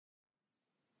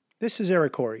This is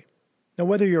Eric Corey. Now,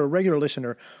 whether you're a regular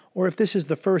listener or if this is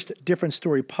the first Different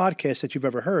Story podcast that you've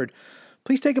ever heard,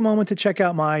 please take a moment to check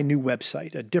out my new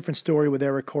website at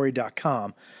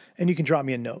differentstorywithericorey.com, and you can drop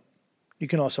me a note. You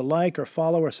can also like or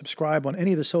follow or subscribe on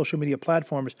any of the social media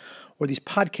platforms where these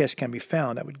podcasts can be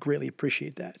found. I would greatly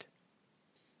appreciate that.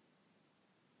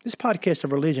 This podcast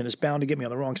of religion is bound to get me on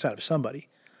the wrong side of somebody.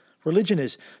 Religion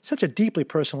is such a deeply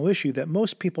personal issue that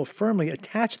most people firmly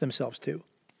attach themselves to.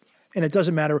 And it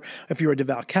doesn't matter if you're a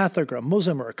devout Catholic or a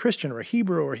Muslim or a Christian or a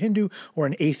Hebrew or a Hindu or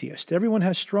an atheist. Everyone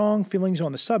has strong feelings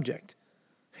on the subject.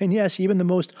 And yes, even the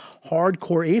most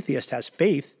hardcore atheist has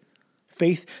faith.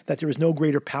 Faith that there is no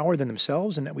greater power than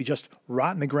themselves and that we just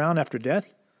rot in the ground after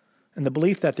death. And the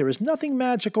belief that there is nothing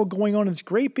magical going on in this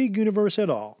great big universe at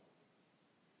all.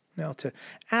 Now, to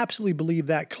absolutely believe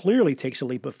that clearly takes a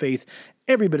leap of faith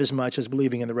every bit as much as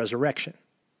believing in the resurrection.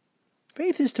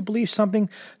 Faith is to believe something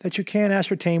that you can't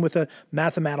ascertain with a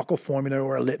mathematical formula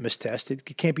or a litmus test.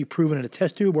 It can't be proven in a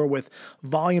test tube or with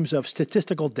volumes of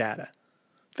statistical data.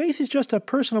 Faith is just a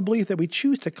personal belief that we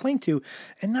choose to cling to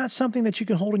and not something that you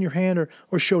can hold in your hand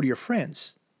or show to your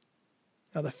friends.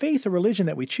 Now, the faith or religion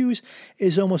that we choose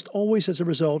is almost always as a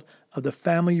result of the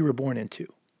family you were born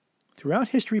into. Throughout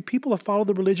history, people have followed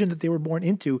the religion that they were born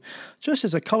into, just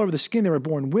as the color of the skin they were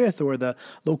born with or the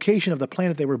location of the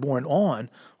planet they were born on,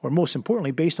 or most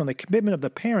importantly, based on the commitment of the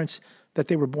parents that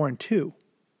they were born to.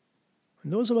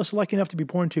 And those of us lucky enough to be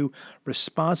born to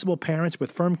responsible parents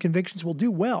with firm convictions will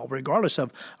do well, regardless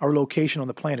of our location on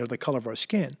the planet or the color of our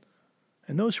skin.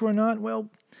 And those who are not, well,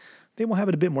 they will have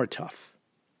it a bit more tough.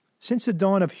 Since the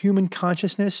dawn of human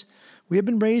consciousness, we have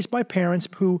been raised by parents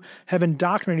who have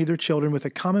indoctrinated their children with a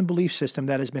common belief system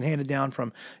that has been handed down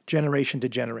from generation to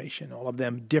generation, all of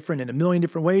them different in a million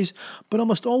different ways, but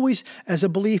almost always as a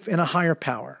belief in a higher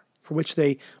power, for which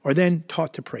they are then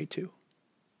taught to pray to.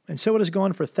 And so it has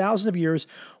gone for thousands of years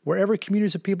wherever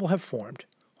communities of people have formed.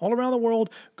 All around the world,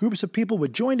 groups of people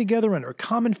would join together under a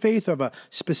common faith of a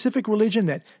specific religion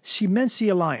that cements the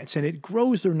alliance, and it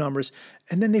grows their numbers,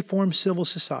 and then they form civil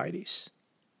societies.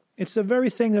 It's the very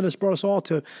thing that has brought us all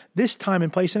to this time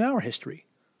and place in our history.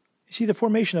 You see, the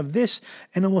formation of this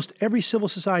and almost every civil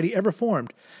society ever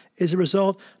formed is a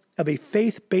result of a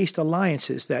faith-based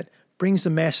alliances that brings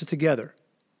the masses together.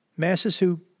 Masses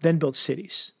who then built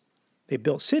cities. They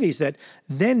built cities that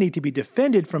then need to be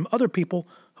defended from other people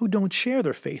who don't share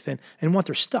their faith and want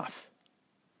their stuff.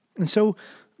 And so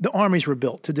the armies were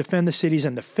built to defend the cities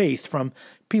and the faith from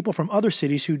people from other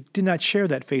cities who did not share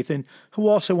that faith and who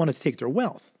also wanted to take their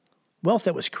wealth. Wealth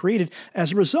that was created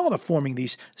as a result of forming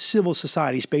these civil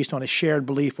societies based on a shared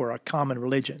belief or a common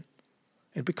religion.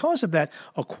 And because of that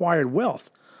acquired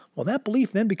wealth, well, that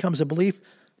belief then becomes a belief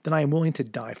that I am willing to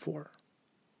die for.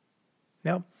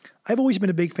 Now, I've always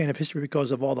been a big fan of history because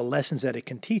of all the lessons that it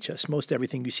can teach us. Most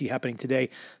everything you see happening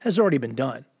today has already been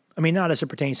done. I mean, not as it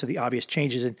pertains to the obvious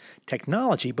changes in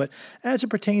technology, but as it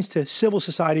pertains to civil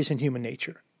societies and human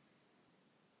nature.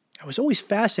 I was always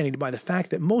fascinated by the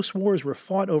fact that most wars were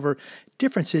fought over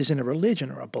differences in a religion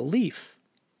or a belief.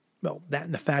 Well, that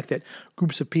and the fact that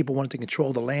groups of people wanted to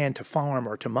control the land to farm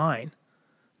or to mine.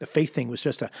 The faith thing was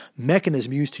just a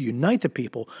mechanism used to unite the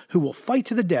people who will fight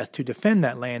to the death to defend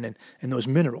that land and those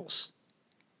minerals.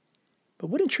 But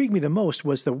what intrigued me the most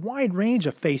was the wide range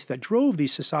of faiths that drove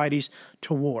these societies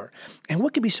to war, and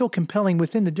what could be so compelling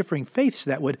within the differing faiths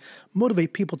that would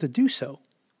motivate people to do so.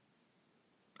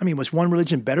 I mean, was one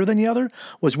religion better than the other?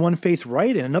 Was one faith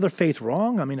right and another faith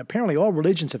wrong? I mean, apparently all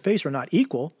religions and faiths are not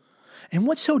equal. And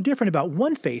what's so different about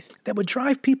one faith that would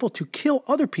drive people to kill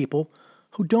other people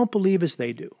who don't believe as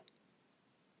they do?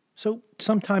 So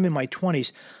sometime in my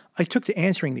 20s, I took to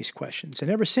answering these questions.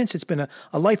 And ever since, it's been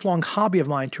a lifelong hobby of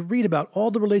mine to read about all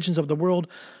the religions of the world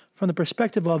from the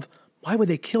perspective of why would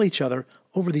they kill each other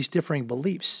over these differing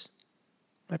beliefs?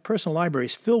 My personal library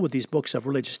is filled with these books of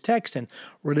religious text and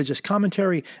religious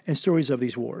commentary and stories of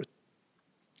these wars.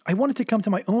 I wanted to come to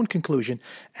my own conclusion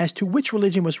as to which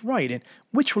religion was right and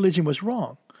which religion was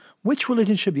wrong, which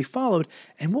religion should be followed,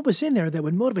 and what was in there that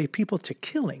would motivate people to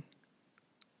killing.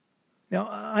 Now,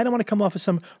 I don't want to come off as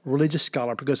some religious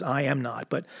scholar because I am not,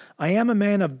 but I am a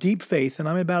man of deep faith and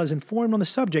I'm about as informed on the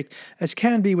subject as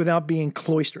can be without being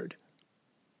cloistered.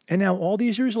 And now, all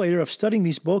these years later of studying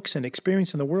these books and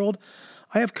experiencing the world,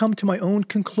 I have come to my own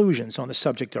conclusions on the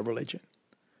subject of religion.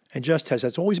 And just as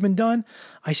has always been done,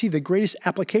 I see the greatest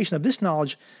application of this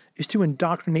knowledge is to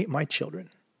indoctrinate my children.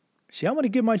 See, I want to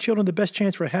give my children the best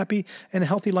chance for a happy and a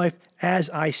healthy life as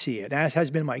I see it, as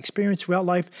has been my experience throughout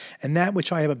life and that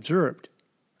which I have observed.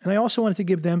 And I also wanted to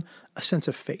give them a sense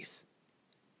of faith.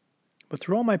 But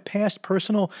through all my past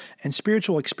personal and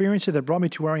spiritual experiences that brought me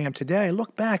to where I am today, I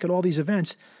look back at all these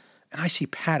events and I see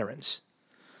patterns.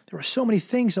 There are so many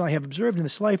things that I have observed in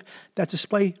this life that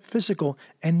display physical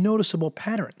and noticeable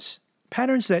patterns.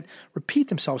 Patterns that repeat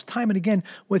themselves time and again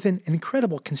with an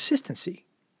incredible consistency.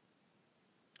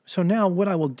 So now what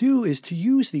I will do is to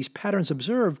use these patterns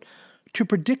observed to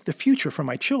predict the future for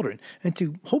my children and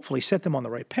to hopefully set them on the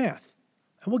right path.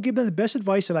 I will give them the best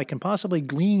advice that I can possibly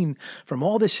glean from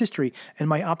all this history and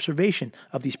my observation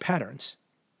of these patterns.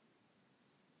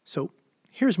 So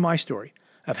here's my story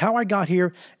of how I got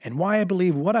here and why I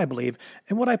believe what I believe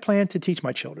and what I plan to teach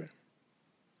my children.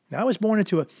 Now, I was born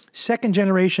into a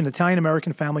second-generation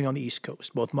Italian-American family on the East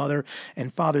Coast. Both mother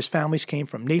and father's families came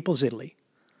from Naples, Italy.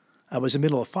 I was the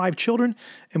middle of 5 children,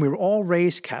 and we were all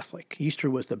raised Catholic. Easter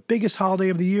was the biggest holiday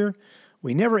of the year.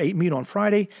 We never ate meat on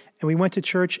Friday, and we went to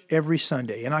church every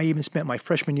Sunday, and I even spent my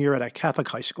freshman year at a Catholic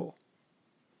high school.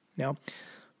 Now,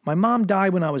 my mom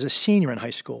died when I was a senior in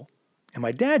high school, and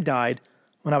my dad died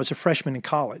when I was a freshman in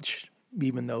college,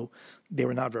 even though they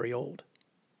were not very old.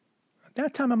 At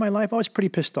that time in my life, I was pretty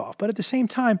pissed off, but at the same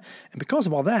time, and because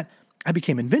of all that, I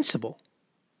became invincible.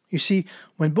 You see,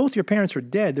 when both your parents are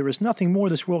dead, there is nothing more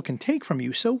this world can take from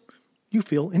you, so you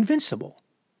feel invincible.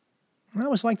 And I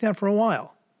was like that for a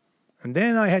while. And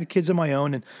then I had kids of my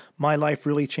own, and my life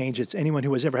really changed. As anyone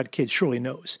who has ever had kids surely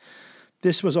knows.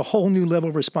 This was a whole new level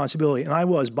of responsibility, and I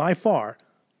was, by far,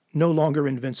 no longer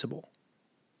invincible.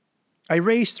 I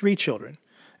raised 3 children,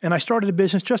 and I started a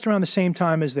business just around the same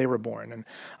time as they were born. And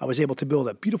I was able to build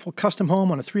a beautiful custom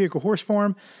home on a 3-acre horse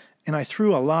farm, and I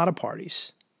threw a lot of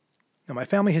parties. Now, my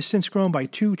family has since grown by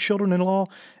 2 children-in-law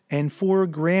and 4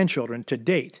 grandchildren to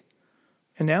date.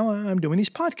 And now I'm doing these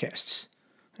podcasts.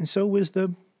 And so was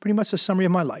pretty much the summary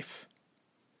of my life.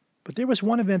 But there was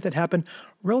one event that happened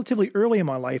relatively early in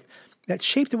my life that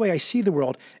shaped the way I see the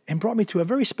world and brought me to a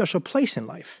very special place in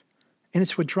life. And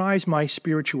it's what drives my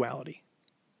spirituality.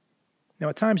 Now,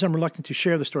 at times I'm reluctant to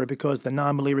share the story because the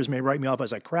non-believers may write me off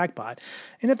as a crackpot.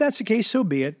 And if that's the case, so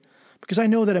be it. Because I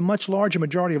know that a much larger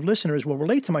majority of listeners will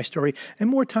relate to my story and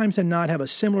more times than not have a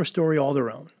similar story all their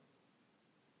own.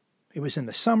 It was in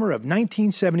the summer of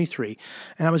 1973,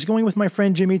 and I was going with my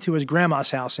friend Jimmy to his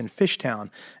grandma's house in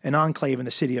Fishtown, an enclave in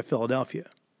the city of Philadelphia.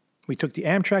 We took the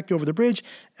Amtrak over the bridge,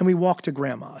 and we walked to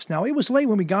Grandma's. Now, it was late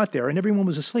when we got there, and everyone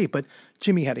was asleep, but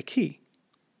Jimmy had a key.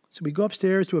 So we go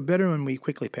upstairs to a bedroom, and we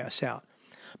quickly pass out.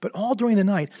 But all during the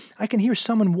night, I can hear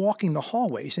someone walking the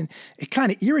hallways, and it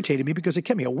kind of irritated me because it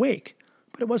kept me awake.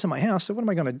 But it wasn't my house, so what am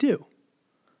I going to do?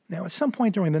 Now, at some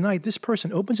point during the night, this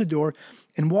person opens a door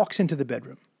and walks into the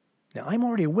bedroom. Now, I'm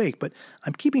already awake, but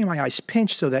I'm keeping my eyes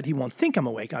pinched so that he won't think I'm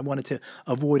awake. I wanted to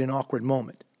avoid an awkward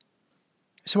moment.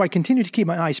 So I continue to keep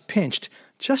my eyes pinched,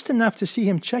 just enough to see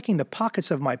him checking the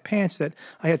pockets of my pants that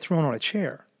I had thrown on a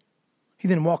chair. He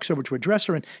then walks over to a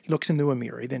dresser and he looks into a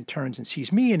mirror. He then turns and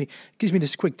sees me and he gives me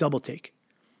this quick double take.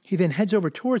 He then heads over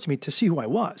towards me to see who I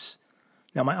was.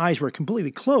 Now, my eyes were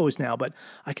completely closed now, but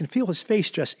I can feel his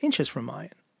face just inches from mine.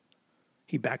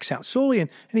 He backs out slowly and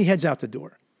he heads out the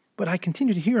door. But I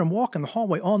continue to hear him walk in the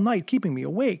hallway all night, keeping me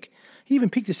awake. He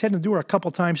even peeked his head in the door a couple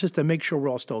times just to make sure we're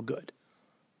all still good.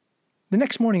 The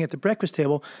next morning at the breakfast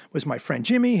table was my friend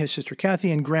Jimmy, his sister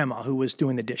Kathy, and Grandma, who was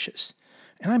doing the dishes.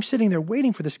 And I'm sitting there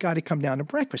waiting for this guy to come down to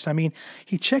breakfast. I mean,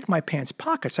 he checked my pants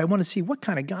pockets. I want to see what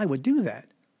kind of guy would do that.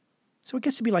 So it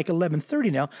gets to be like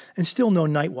 11:30 now, and still no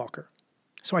night walker.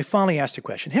 So I finally asked the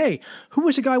question, "Hey, who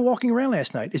was the guy walking around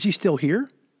last night? Is he still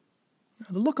here?" Now,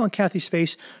 the look on Kathy's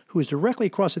face, who is directly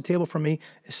across the table from me,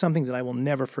 is something that I will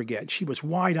never forget. She was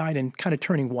wide-eyed and kind of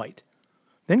turning white.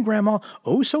 Then Grandma,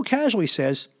 oh so casually,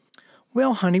 says,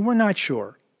 "Well, honey, we're not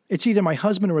sure. It's either my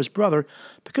husband or his brother,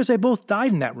 because they both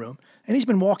died in that room, and he's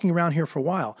been walking around here for a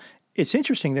while. It's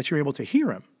interesting that you're able to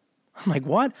hear him." I'm like,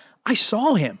 "What? I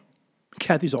saw him."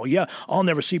 Kathy's all, "Yeah, I'll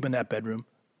never sleep in that bedroom."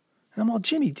 And I'm all,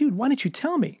 "Jimmy, dude, why didn't you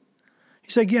tell me?"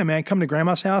 He's like, "Yeah, man, come to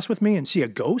Grandma's house with me and see a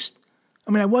ghost?"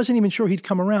 I mean, I wasn't even sure he'd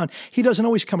come around. He doesn't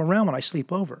always come around when I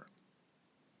sleep over.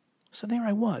 So there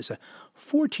I was, a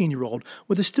 14-year-old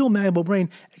with a still malleable brain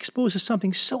exposed to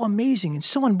something so amazing and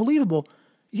so unbelievable,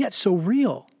 yet so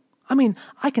real. I mean,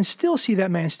 I can still see that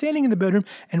man standing in the bedroom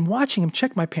and watching him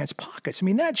check my pants pockets. I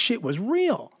mean, that shit was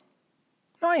real.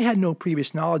 Now, I had no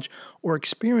previous knowledge or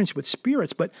experience with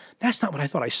spirits, but that's not what I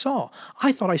thought I saw.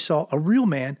 I thought I saw a real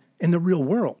man in the real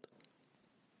world.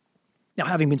 Now,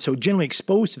 having been so generally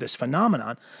exposed to this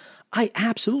phenomenon, I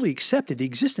absolutely accepted the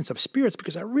existence of spirits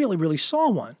because I really, really saw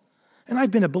one. And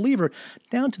I've been a believer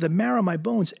down to the marrow of my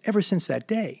bones ever since that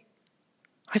day.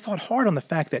 I thought hard on the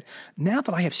fact that now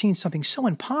that I have seen something so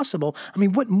impossible,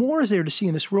 what more is there to see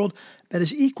in this world that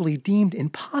is equally deemed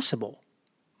impossible?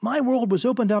 My world was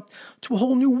opened up to a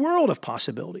whole new world of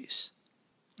possibilities.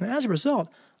 And as a result,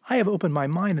 I have opened my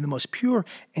mind in the most pure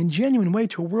and genuine way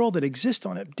to a world that exists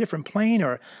on a different plane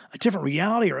or a different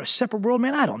reality or a separate world.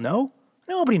 Man, I don't know.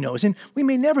 Nobody knows, and we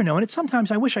may never know, and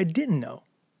sometimes I wish I didn't know.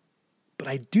 But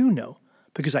I do know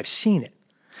because I've seen it.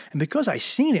 And because I've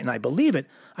seen it and I believe it,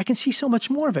 I can see so much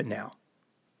more of it now.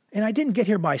 And I didn't get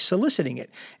here by soliciting it.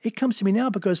 It comes to me now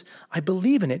because I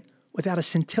believe in it without a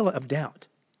scintilla of doubt.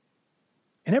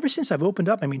 And ever since I've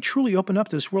truly opened up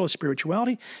to this world of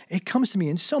spirituality, it comes to me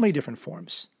in so many different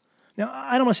forms. Now,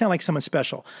 I don't want to sound like someone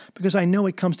special because I know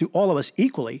it comes to all of us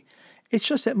equally. It's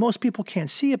just that most people can't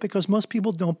see it because most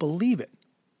people don't believe it.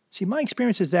 See, my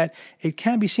experience is that it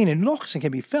can be seen and it also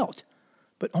can be felt,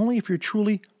 but only if you're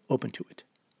truly open to it.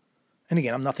 And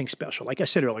again, I'm nothing special. Like I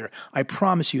said earlier, I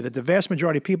promise you that the vast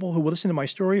majority of people who will listen to my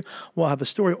story will have a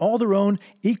story all their own,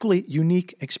 equally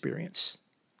unique experience.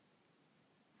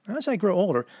 As I grow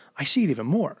older, I see it even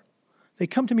more. They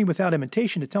come to me without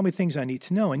invitation to tell me things I need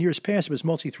to know. In years past, it was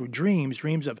mostly through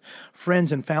dreams of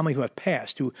friends and family who have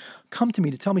passed, who come to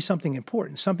me to tell me something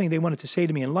important, something they wanted to say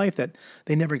to me in life that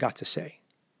they never got to say.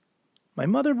 My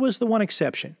mother was the one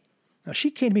exception. Now,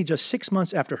 she came to me just 6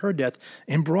 months after her death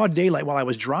in broad daylight while I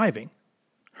was driving.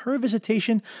 Her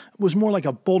visitation was more like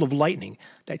a bolt of lightning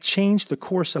that changed the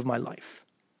course of my life.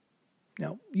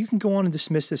 Now, you can go on and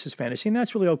dismiss this as fantasy, and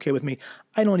that's really okay with me.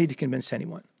 I don't need to convince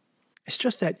anyone. It's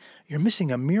just that you're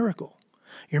missing a miracle.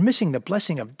 You're missing the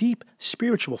blessing of deep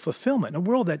spiritual fulfillment, a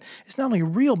world that is not only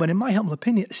real, but in my humble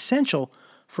opinion, essential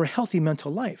for a healthy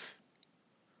mental life.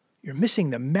 You're missing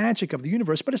the magic of the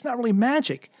universe, but it's not really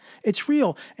magic. It's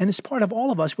real, and it's part of all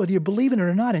of us, whether you believe in it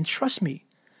or not. And trust me,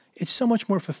 it's so much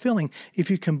more fulfilling if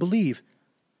you can believe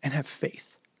and have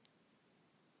faith.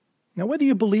 Now, whether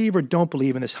you believe or don't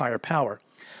believe in this higher power,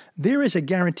 there is a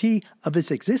guarantee of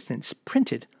its existence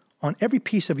printed on every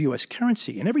piece of U.S.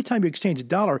 currency. And every time you exchange a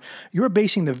dollar, you're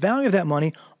basing the value of that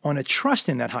money on a trust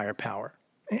in that higher power.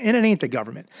 And it ain't the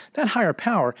government. That higher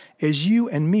power is you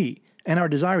and me and our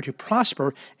desire to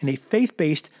prosper in a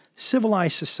faith-based,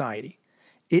 civilized society.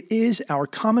 It is our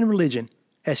common religion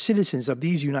as citizens of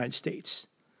these United States.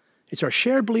 It's our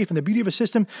shared belief in the beauty of a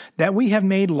system that we have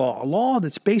made law, a law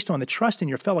that's based on the trust in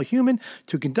your fellow human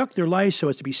to conduct their lives so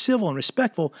as to be civil and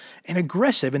respectful and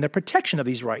aggressive in the protection of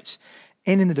these rights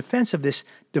and in the defense of this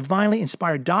divinely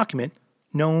inspired document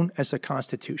known as the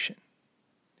Constitution.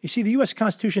 You see, the U.S.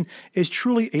 Constitution is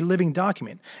truly a living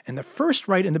document, and the first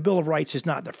right in the Bill of Rights is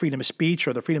not the freedom of speech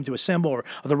or the freedom to assemble or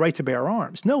the right to bear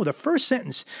arms. No, the first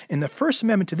sentence in the First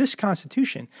Amendment to this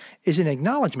Constitution is an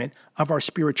acknowledgement of our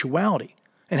spirituality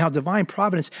and how divine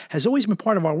providence has always been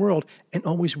part of our world and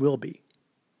always will be.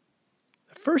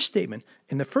 The first statement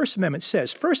in the First Amendment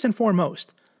says, first and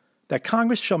foremost, that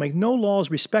Congress shall make no laws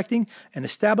respecting an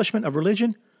establishment of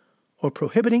religion or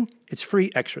prohibiting its free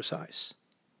exercise.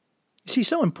 You see,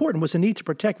 so important was the need to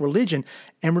protect religion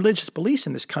and religious beliefs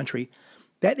in this country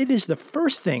that it is the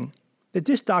first thing that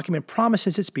this document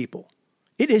promises its people.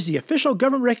 It is the official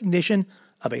government recognition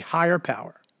of a higher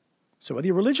power. So whether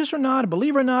you're religious or not, a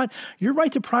believer or not, your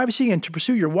right to privacy and to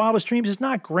pursue your wildest dreams is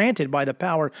not granted by the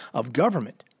power of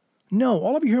government. No,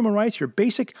 all of your human rights, your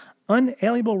basic,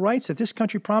 unalienable rights that this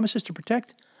country promises to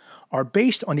protect, are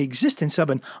based on the existence of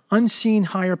an unseen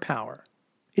higher power.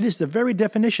 It is the very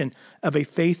definition of a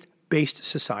faith-based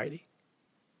society.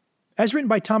 As written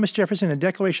by Thomas Jefferson in the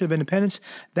Declaration of Independence,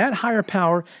 that higher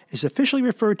power is officially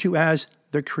referred to as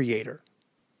the Creator.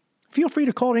 Feel free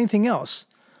to call it anything else,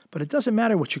 but it doesn't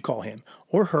matter what you call him,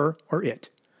 or her, or it.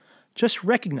 Just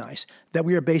recognize that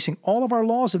we are basing all of our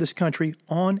laws of this country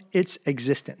on its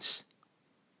existence.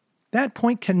 That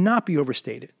point cannot be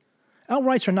overstated. Our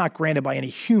rights are not granted by any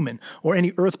human or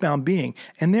any earthbound being,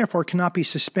 and therefore cannot be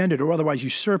suspended or otherwise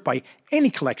usurped by any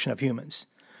collection of humans.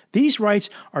 These rights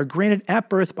are granted at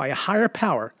birth by a higher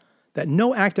power that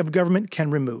no act of government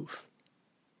can remove.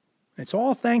 It's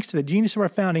all thanks to the genius of our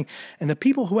founding and the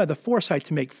people who had the foresight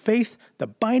to make faith the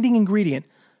binding ingredient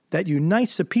that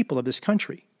unites the people of this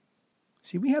country.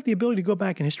 See, we have the ability to go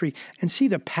back in history and see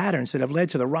the patterns that have led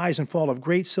to the rise and fall of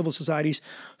great civil societies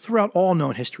throughout all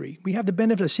known history. We have the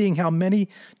benefit of seeing how many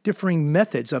differing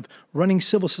methods of running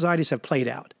civil societies have played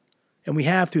out. And we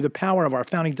have, through the power of our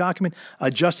founding document,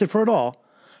 adjusted for it all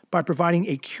by providing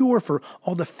a cure for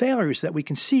all the failures that we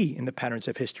can see in the patterns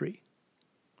of history.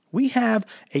 We have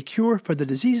a cure for the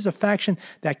diseases of faction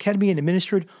that can be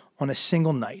administered on a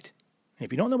single night. And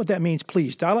if you don't know what that means,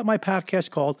 please dial up my podcast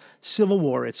called Civil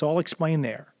War. It's all explained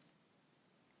there.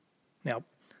 Now,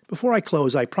 Before I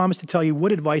close, I promise to tell you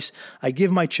what advice I give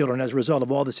my children as a result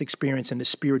of all this experience in this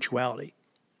spirituality.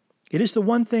 It is the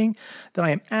one thing that I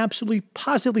am absolutely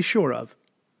positively sure of,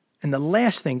 and the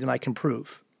last thing that I can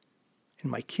prove. And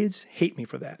my kids hate me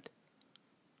for that.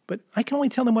 But I can only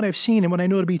tell them what I've seen and what I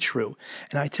know to be true.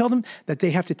 And I tell them that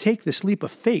they have to take this leap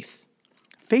of faith.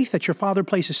 Faith that your Father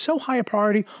places so high a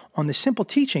priority on the simple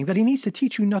teaching that he needs to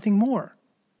teach you nothing more.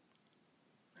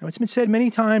 Now, it's been said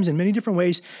many times in many different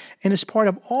ways, and is part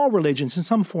of all religions in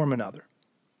some form or another.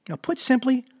 Now, put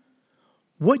simply,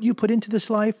 what you put into this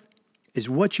life is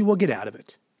what you will get out of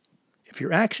it. If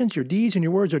your actions, your deeds, and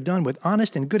your words are done with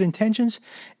honest and good intentions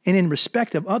and in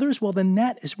respect of others, well, then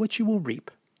that is what you will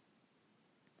reap.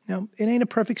 Now, it ain't a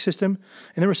perfect system,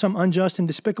 and there are some unjust and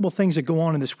despicable things that go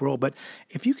on in this world, but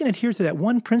if you can adhere to that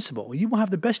one principle, you will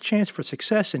have the best chance for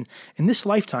success in this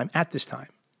lifetime at this time.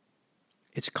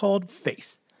 It's called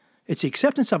faith. It's the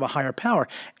acceptance of a higher power,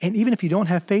 and even if you don't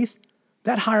have faith,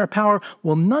 that higher power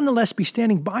will nonetheless be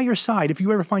standing by your side if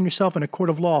you ever find yourself in a court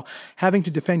of law having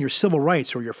to defend your civil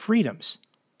rights or your freedoms.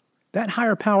 That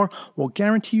higher power will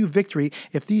guarantee you victory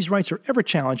if these rights are ever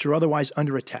challenged or otherwise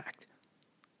under attack.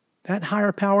 That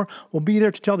higher power will be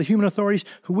there to tell the human authorities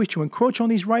who wish to encroach on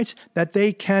these rights that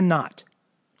they cannot.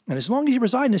 And as long as you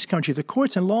reside in this country, the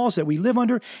courts and laws that we live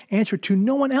under answer to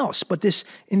no one else but this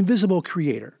invisible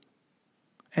creator.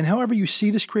 And however you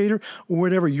see this creator, or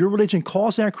whatever your religion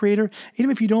calls that creator,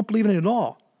 even if you don't believe in it at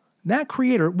all, that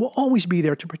creator will always be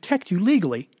there to protect you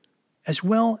legally as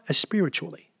well as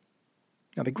spiritually.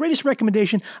 Now, the greatest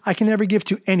recommendation I can ever give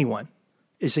to anyone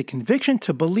is a conviction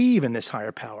to believe in this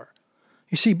higher power.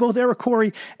 You see, both Eric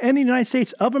Corey and the United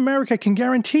States of America can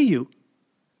guarantee you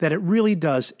that it really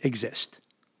does exist.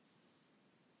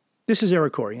 This is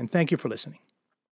Eric Corey, and thank you for listening.